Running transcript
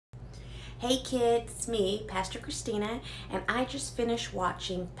Hey kids, it's me, Pastor Christina, and I just finished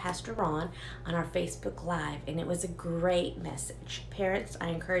watching Pastor Ron on our Facebook Live, and it was a great message. Parents, I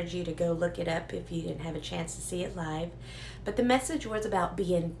encourage you to go look it up if you didn't have a chance to see it live. But the message was about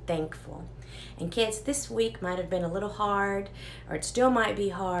being thankful. And kids, this week might have been a little hard, or it still might be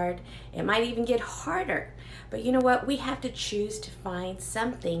hard. It might even get harder. But you know what? We have to choose to find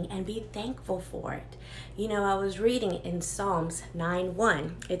something and be thankful for it. You know, I was reading in Psalms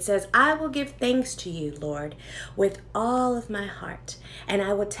 9:1. It says, I will give thanks to you, Lord, with all of my heart, and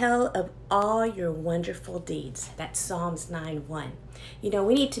I will tell of all your wonderful deeds. That's Psalms 9:1. You know,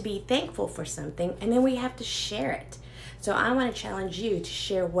 we need to be thankful for something, and then we have to share it. So I want to challenge you to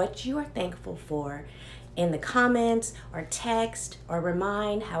share what you are thankful for in the comments or text or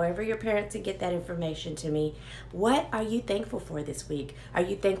remind, however your parents can get that information to me. What are you thankful for this week? Are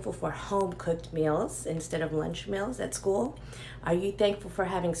you thankful for home cooked meals instead of lunch meals at school? Are you thankful for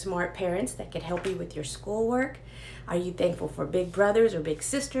having smart parents that can help you with your schoolwork? Are you thankful for big brothers or big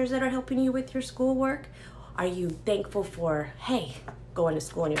sisters that are helping you with your schoolwork? Are you thankful for, hey, going to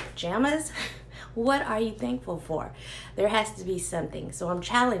school in your pajamas? What are you thankful for? There has to be something. So I'm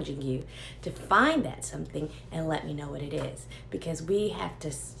challenging you to find that something and let me know what it is, because we have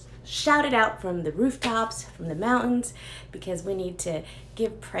to shout it out from the rooftops, from the mountains, because we need to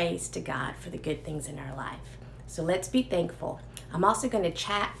give praise to God for the good things in our life. So let's be thankful. I'm also going to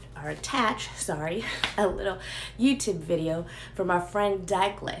attach a little YouTube video from our friend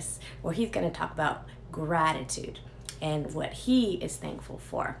Douglas, where he's going to talk about gratitude and what he is thankful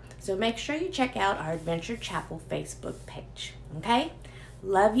for. So make sure you check out our Adventure Chapel Facebook page, okay?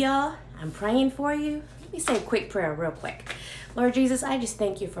 Love y'all. I'm praying for you. Let me say a quick prayer real quick. Lord Jesus, I just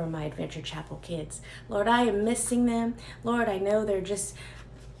thank you for my Adventure Chapel kids. Lord, I am missing them. Lord, I know they're just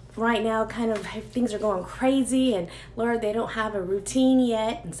right now kind of, things are going crazy, and Lord, they don't have a routine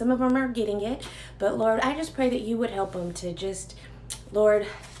yet, and some of them are getting it. But Lord, I just pray that you would help them to just, Lord,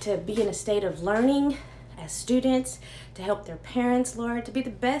 to be in a state of learning as students, to help their parents, Lord, to be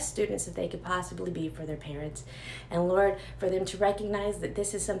the best students that they could possibly be for their parents. And Lord, for them to recognize that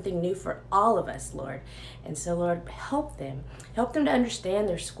this is something new for all of us, Lord. And so, Lord, help them to understand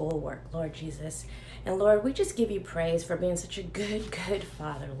their schoolwork, Lord Jesus. And Lord, we just give you praise for being such a good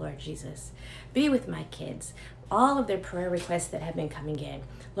Father, Lord Jesus. Be with my kids, all of their prayer requests that have been coming in.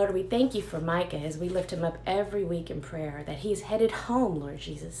 Lord, we thank you for Micah as we lift him up every week in prayer, that he's headed home, Lord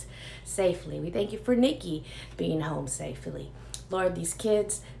Jesus, safely. We thank you for Nikki being home safely. Lord, these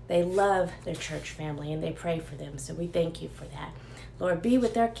kids, they love their church family and they pray for them, so we thank you for that. Lord, be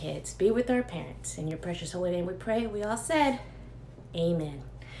with our kids, be with our parents. In your precious holy name we pray. We all said, amen.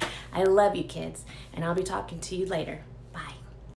 I love you, kids, and I'll be talking to you later.